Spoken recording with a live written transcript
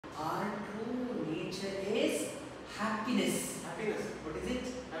picture is happiness. Happiness. What is it?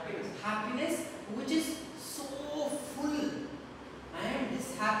 Happiness. Happiness which is so full, and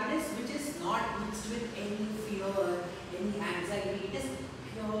this happiness which is not mixed with any fear, any anxiety. It is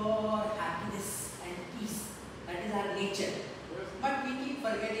pure happiness and peace. That is our nature. But we keep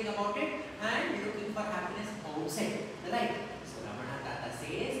forgetting about it and looking for happiness outside. Right? So Ramana Tata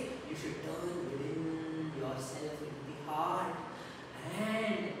says you should turn within yourself into the heart,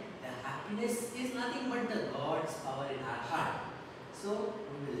 and the happiness is nothing but the God's power in our heart. So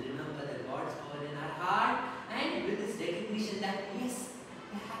we will remember the God's power in our heart, and with this recognition that yes,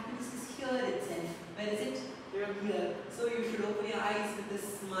 the happiness is here itself. Where is it? Here. So you should open your eyes with a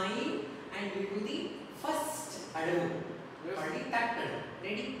smile, and we do the first adavu. Or the Thattadavu.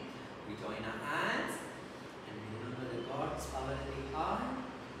 Ready? We join our hands and we remember the God's power in the heart.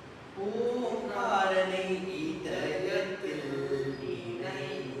 Om Karanai Idayatil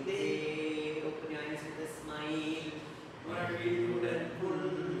Ninaide. Open your eyes with a smile. Mariudan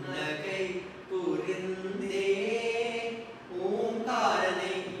Punnagai Purinde. Om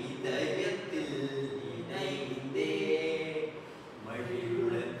Karanai Idayatil Ninaide.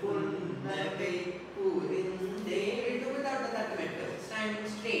 Mariudan Punnagai Purinde. Standing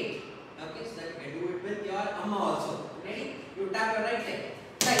straight. Okay, so that you can do it with your amma also. Ready? You tap your right leg.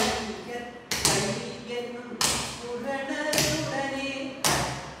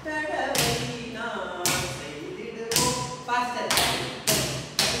 Faster.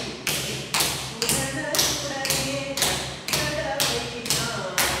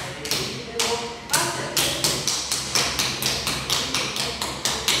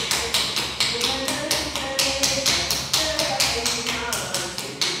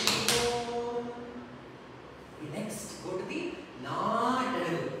 Next, go to the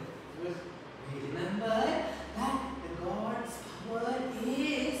Nattadavu. Remember that the God's power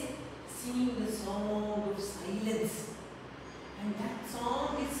is singing the song of silence, and that song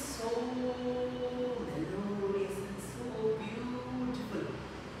is so melodious and so beautiful.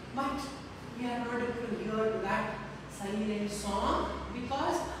 But we are not able to hear that silent song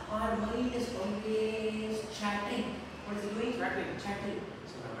because our mind is always chatting. What is it doing? Chatting.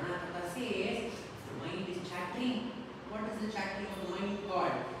 So Ramana Tata says, the mind is chattering. What is the chattering of the mind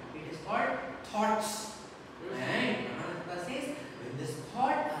called? It is called thoughts. And Ramana Tata says, when this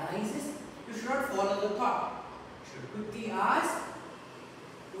thought arises, you should not follow the thought. You should quickly ask,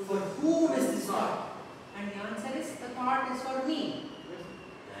 for whom is this thought? And the answer is, the thought is for me.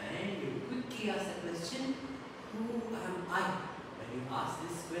 And you quickly ask the question, who am I? When you ask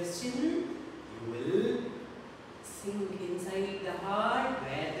this question, you will sink inside the heart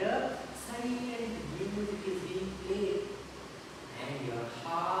where the silent music is being played, and your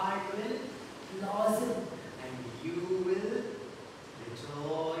heart will blossom and you will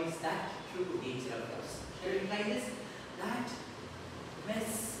rejoice that true nature of yours. Shall we try this? That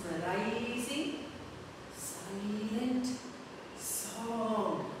mesmerizing, silent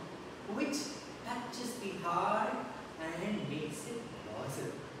song which touches the heart and makes it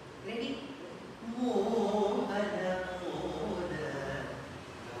blossom. Ready? Mohana Mona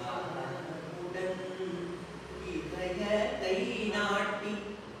Gamudan Idayatai Natti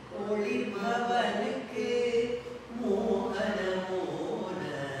Olibhavanukku Mohana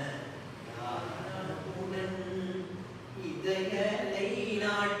Mona Gamudan Idaya